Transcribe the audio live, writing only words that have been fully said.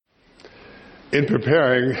In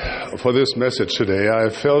preparing for this message today, I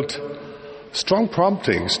felt strong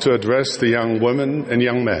promptings to address the young women and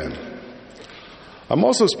young men. I'm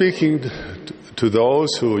also speaking to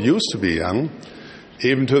those who used to be young,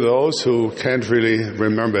 even to those who can't really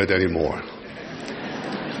remember it anymore.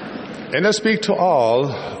 And I speak to all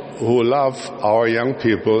who love our young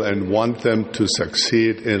people and want them to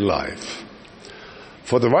succeed in life.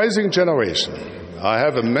 For the rising generation, I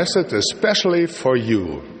have a message especially for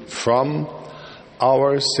you from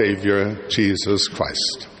our Savior, Jesus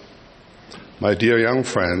Christ. My dear young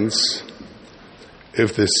friends,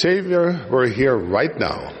 if the Savior were here right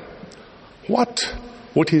now, what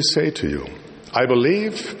would he say to you? I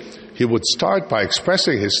believe he would start by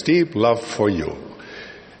expressing his deep love for you.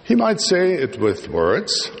 He might say it with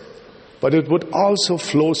words, but it would also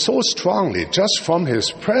flow so strongly just from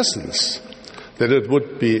his presence that it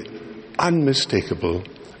would be unmistakable,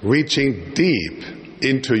 reaching deep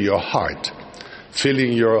into your heart,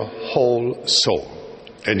 filling your whole soul.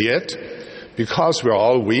 And yet, because we're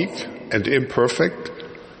all weak and imperfect,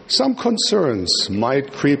 some concerns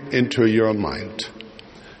might creep into your mind.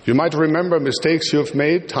 You might remember mistakes you've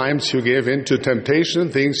made, times you gave in to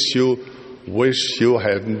temptation, things you wish you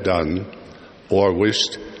hadn't done or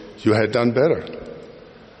wished you had done better.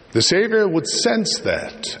 The Savior would sense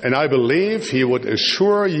that, and I believe he would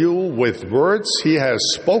assure you with words he has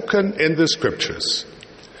spoken in the Scriptures.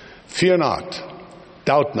 Fear not,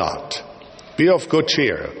 doubt not, be of good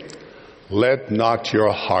cheer, let not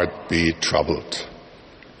your heart be troubled.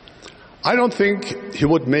 I don't think he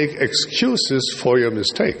would make excuses for your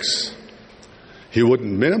mistakes. He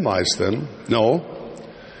wouldn't minimize them. No,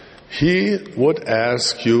 he would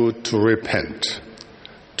ask you to repent,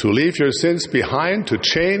 to leave your sins behind, to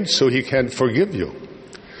change so he can forgive you.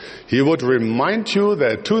 He would remind you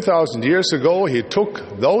that 2,000 years ago he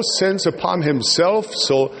took those sins upon himself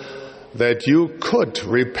so that you could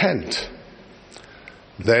repent.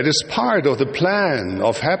 That is part of the plan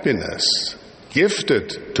of happiness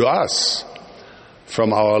gifted to us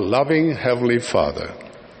from our loving Heavenly Father.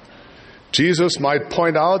 Jesus might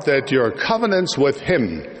point out that your covenants with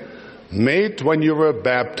him, made when you were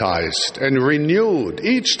baptized and renewed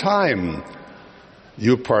each time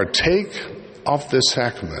you partake of the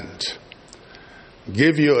sacrament,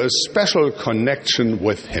 give you a special connection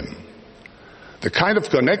with him. The kind of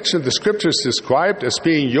connection the Scriptures described as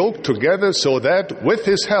being yoked together so that with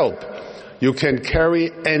his help you can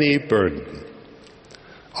carry any burden.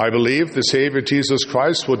 I believe the Savior Jesus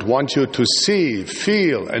Christ would want you to see,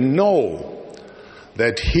 feel, and know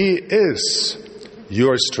that he is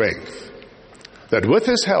your strength. That with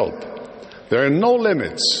his help there are no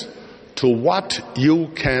limits to what you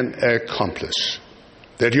can accomplish.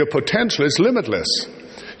 That your potential is limitless.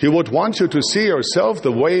 He would want you to see yourself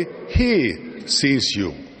the way he sees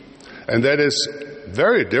you. And that is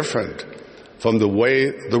very different from the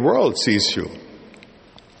way the world sees you.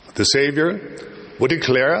 The Savior would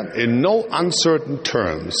declare in no uncertain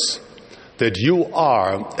terms that you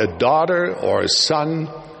are a daughter or a son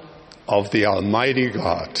of the Almighty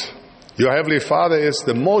God. Your Heavenly Father is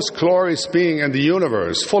the most glorious being in the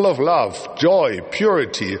universe, full of love, joy,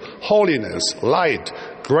 purity, holiness, light,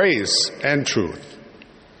 grace, and truth.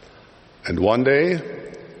 And one day,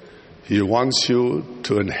 he wants you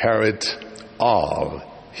to inherit all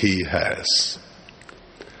he has.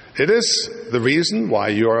 It is the reason why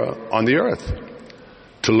you're on the earth,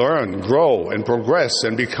 to learn, grow, and progress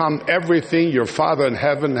and become everything your Father in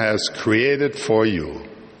heaven has created for you.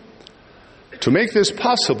 To make this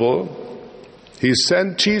possible, he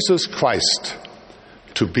sent Jesus Christ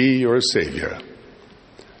to be your Savior.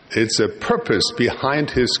 It's a purpose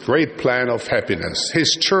behind his great plan of happiness,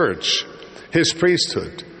 his church, his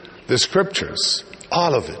priesthood, the Scriptures,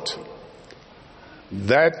 all of it.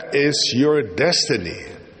 That is your destiny.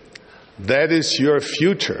 That is your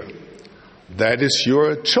future. That is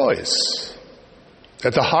your choice.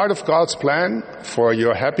 At the heart of God's plan for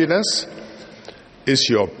your happiness is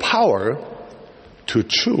your power to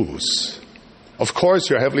choose. Of course,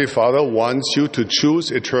 your Heavenly Father wants you to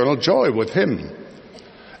choose eternal joy with him,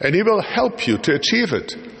 and he will help you to achieve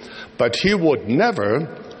it, but he would never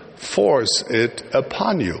force it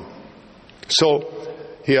upon you. So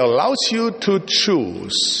he allows you to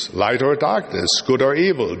choose light or darkness, good or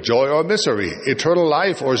evil, joy or misery, eternal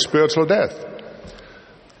life or spiritual death.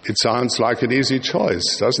 It sounds like an easy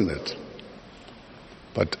choice, doesn't it?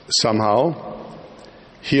 But somehow,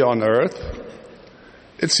 here on earth,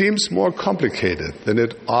 it seems more complicated than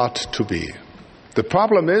it ought to be. The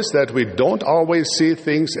problem is that we don't always see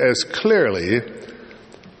things as clearly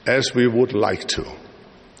as we would like to.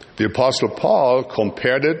 The Apostle Paul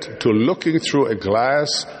compared it to looking through a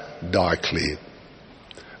glass darkly.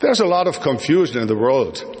 There's a lot of confusion in the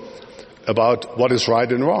world about what is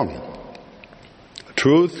right and wrong.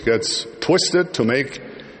 Truth gets twisted to make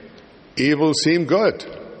evil seem good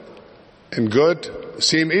and good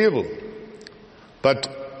seem evil.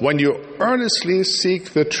 But when you earnestly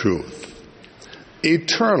seek the truth,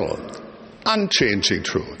 eternal, unchanging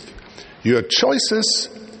truth, your choices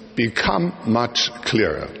become much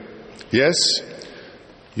clearer. Yes,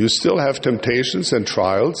 you still have temptations and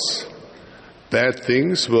trials. Bad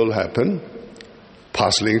things will happen,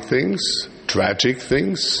 puzzling things, tragic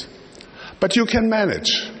things. But you can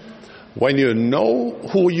manage when you know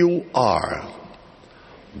who you are,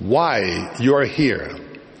 why you're here,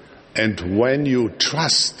 and when you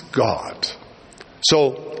trust God.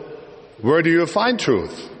 So, where do you find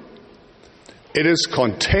truth? It is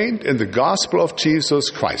contained in the gospel of Jesus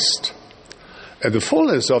Christ. And the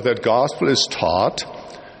fullness of that gospel is taught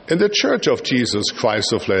in the Church of Jesus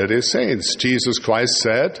Christ of Latter-day Saints. Jesus Christ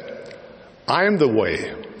said, I am the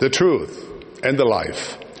way, the truth, and the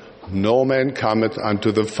life. No man cometh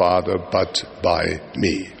unto the Father but by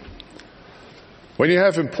me. When you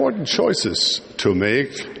have important choices to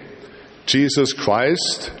make, Jesus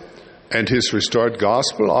Christ and his restored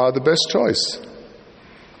gospel are the best choice.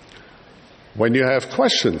 When you have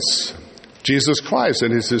questions, Jesus Christ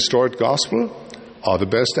and his restored gospel are the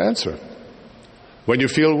best answer. When you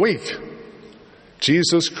feel weak,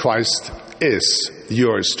 Jesus Christ is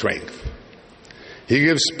your strength. He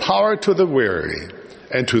gives power to the weary,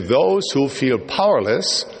 and to those who feel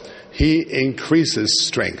powerless, he increases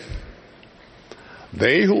strength.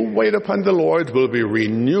 They who wait upon the Lord will be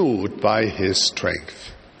renewed by his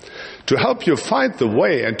strength. To help you find the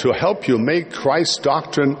way and to help you make Christ's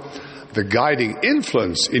doctrine the guiding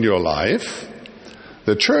influence in your life,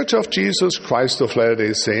 the Church of Jesus Christ of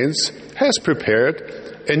Latter-day Saints has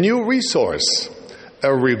prepared a new resource,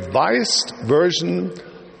 a revised version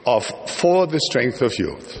of For the Strength of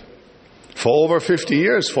Youth. For over 50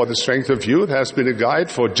 years, For the Strength of Youth has been a guide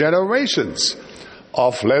for generations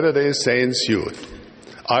of Latter-day Saints youth.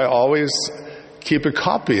 I always keep a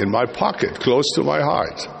copy in my pocket, close to my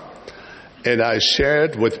heart. And I share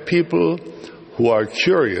it with people who are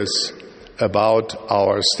curious about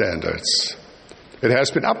our standards. It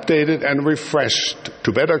has been updated and refreshed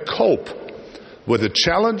to better cope with the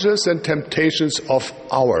challenges and temptations of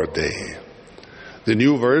our day. The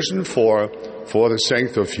new version for the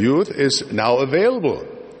Strength of Youth is now available,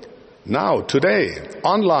 today,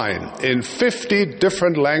 online, in 50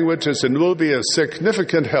 different languages, and will be a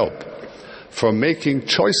significant help for making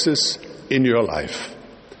choices in your life.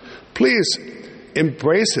 Please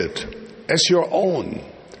embrace it as your own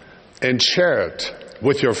and share it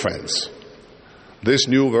with your friends. This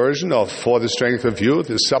new version of For the Strength of Youth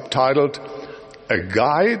is subtitled, A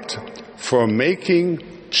Guide for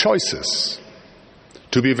Making Choices.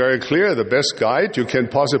 To be very clear, the best guide you can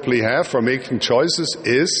possibly have for making choices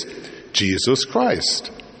is Jesus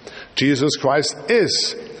Christ. Jesus Christ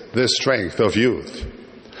is the strength of youth.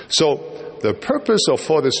 So, the purpose of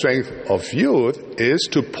For the Strength of Youth is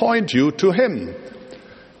to point you to him.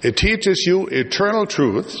 It teaches you eternal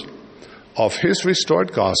truth of his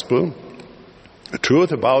restored gospel,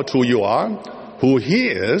 truth about who you are, who he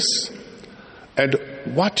is, and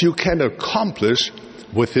what you can accomplish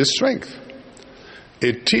with his strength.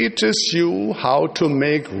 It teaches you how to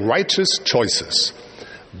make righteous choices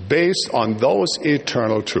based on those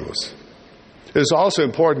eternal truths. It is also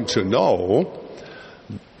important to know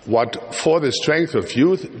what For the Strength of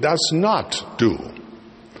Youth does not do.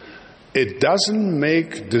 It doesn't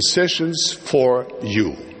make decisions for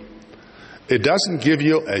you. It doesn't give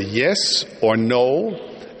you a yes or no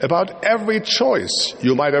about every choice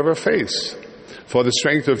you might ever face. For the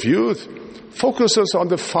Strength of Youth focuses on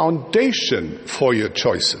the foundation for your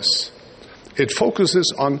choices. It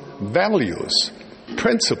focuses on values,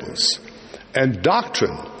 principles, and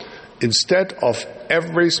doctrine instead of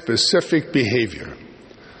every specific behavior.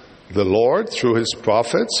 The Lord, through his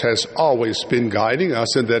prophets, has always been guiding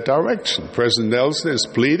us in that direction. President Nelson is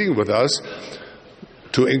pleading with us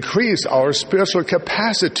to increase our spiritual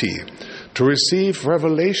capacity to receive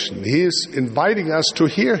revelation. He is inviting us to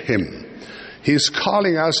hear him. He's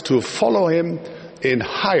calling us to follow him in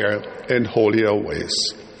higher and holier ways.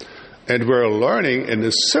 And we're learning in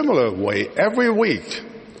a similar way every week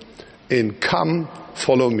in Come,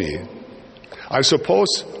 Follow Me. I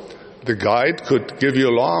suppose the guide could give you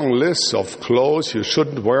long lists of clothes you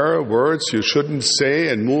shouldn't wear, words you shouldn't say,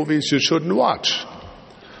 and movies you shouldn't watch.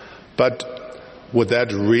 But would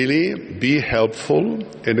that really be helpful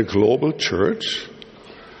in a global church?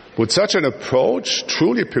 Would such an approach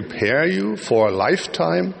truly prepare you for a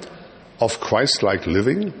lifetime of Christ-like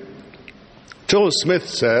living? Joel Smith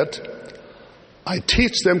said, "I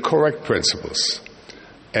teach them correct principles,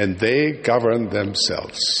 and they govern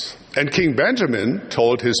themselves." And King Benjamin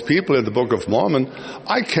told his people in the Book of Mormon,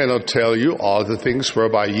 "I cannot tell you all the things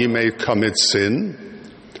whereby ye may commit sin,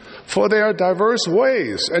 for there are diverse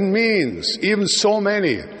ways and means, even so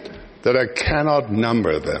many, that I cannot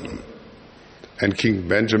number them." And King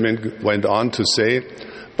Benjamin went on to say,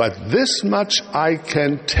 "But this much I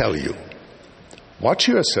can tell you. Watch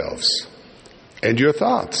yourselves and your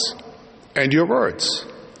thoughts and your words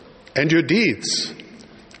and your deeds,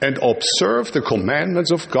 and observe the commandments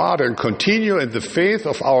of God and continue in the faith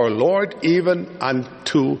of our Lord even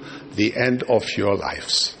unto the end of your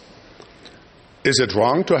lives." Is it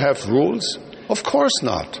wrong to have rules? Of course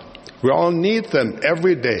not. We all need them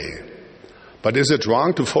every day. But is it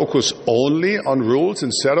wrong to focus only on rules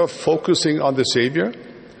instead of focusing on the Savior?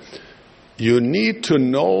 You need to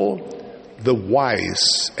know the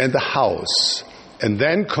whys and the hows, and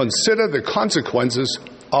then consider the consequences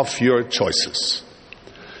of your choices.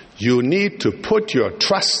 You need to put your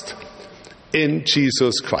trust in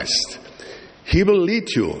Jesus Christ. He will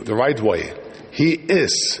lead you the right way. He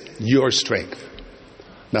is your strength.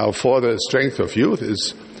 Now, for the strength of youth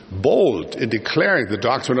is bold in declaring the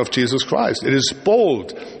doctrine of Jesus Christ. It is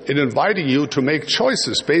bold in inviting you to make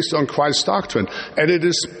choices based on Christ's doctrine. And it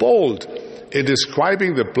is bold in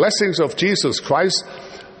describing the blessings of Jesus Christ,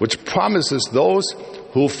 which promises those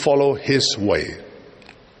who follow his way.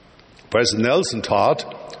 President Nelson taught,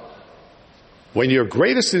 when your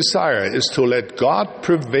greatest desire is to let God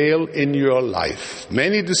prevail in your life,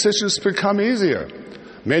 many decisions become easier.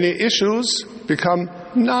 Many issues become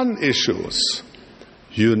non-issues.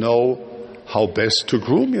 You know how best to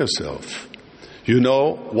groom yourself. You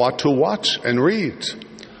know what to watch and read,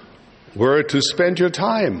 where to spend your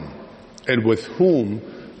time, and with whom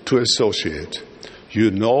to associate.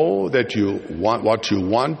 You know that you want what you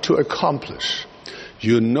want to accomplish.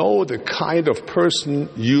 You know the kind of person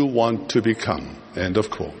you want to become. End of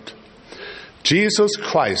quote. Jesus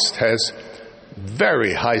Christ has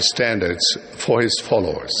very high standards for his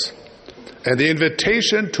followers. And the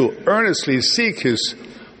invitation to earnestly seek his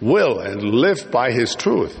will and live by his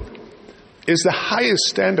truth is the highest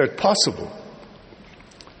standard possible.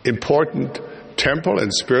 Important temporal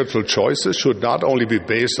and spiritual choices should not only be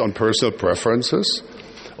based on personal preferences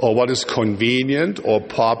or what is convenient or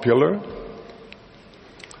popular.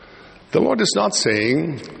 The Lord is not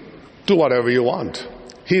saying, do whatever you want.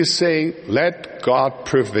 He is saying, let God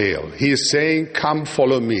prevail. He is saying, come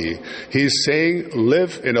follow me. He is saying,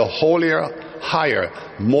 live in a holier, higher,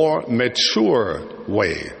 more mature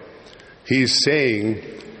way. He is saying,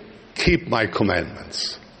 keep my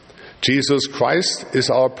commandments. Jesus Christ is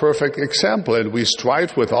our perfect example, and we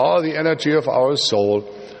strive with all the energy of our soul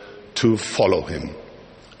to follow him.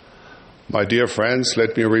 My dear friends,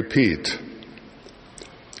 let me repeat.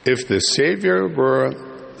 If the Savior were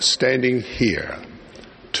standing here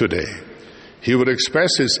today, he would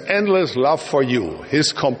express his endless love for you,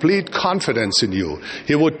 his complete confidence in you.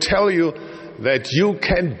 He would tell you that you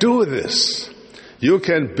can do this. You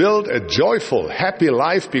can build a joyful, happy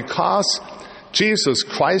life because Jesus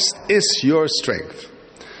Christ is your strength.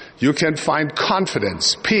 You can find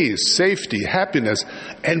confidence, peace, safety, happiness,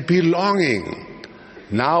 and belonging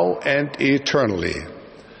now and eternally,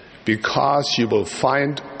 because you will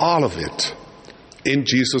find all of it in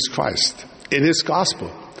Jesus Christ, in his gospel,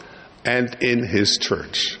 and in his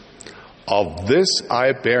church. Of this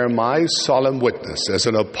I bear my solemn witness as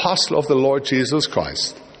an apostle of the Lord Jesus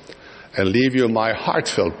Christ, and leave you my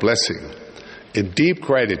heartfelt blessing in deep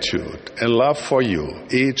gratitude and love for you,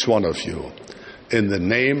 each one of you, in the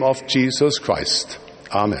name of Jesus Christ.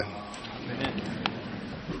 Amen. Amen.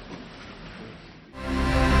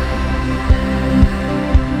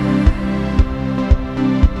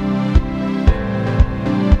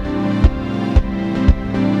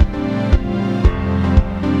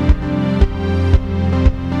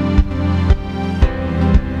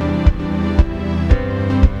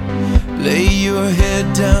 Lay your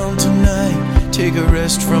head down tonight, take a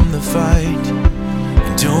rest from the fight,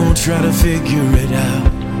 and don't try to figure it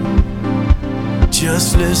out.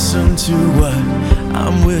 Just listen to what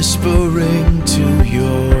I'm whispering to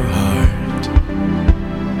your heart.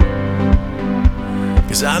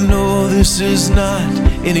 'Cause I know this is not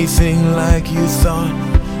anything like you thought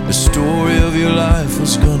the story of your life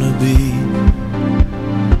was gonna be.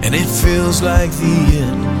 And it feels like the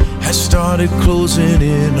end has started closing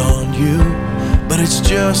in on you, but it's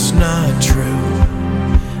just not true.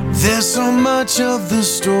 There's so much of the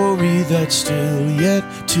story that's still yet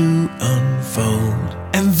to unfold.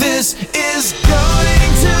 And this is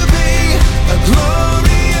going to be a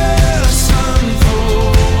glorious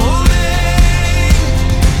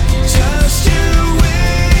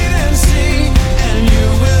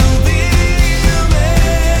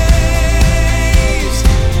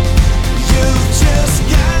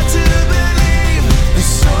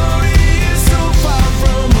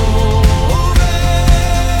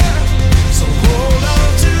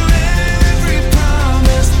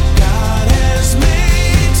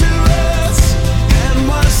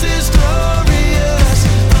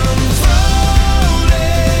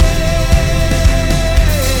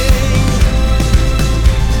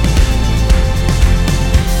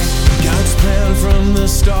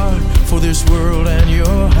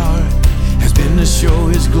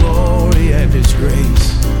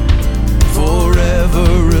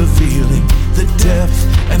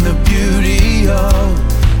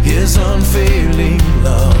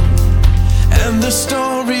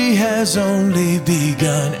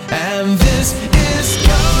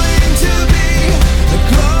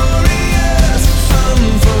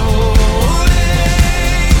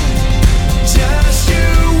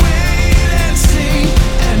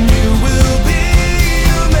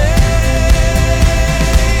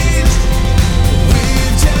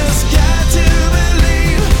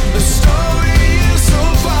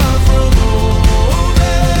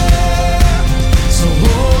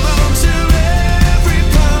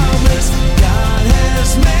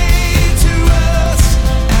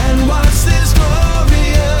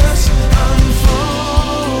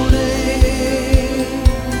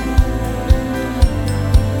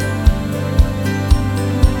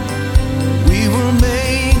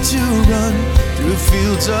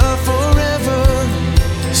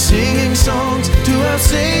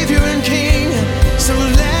Savior and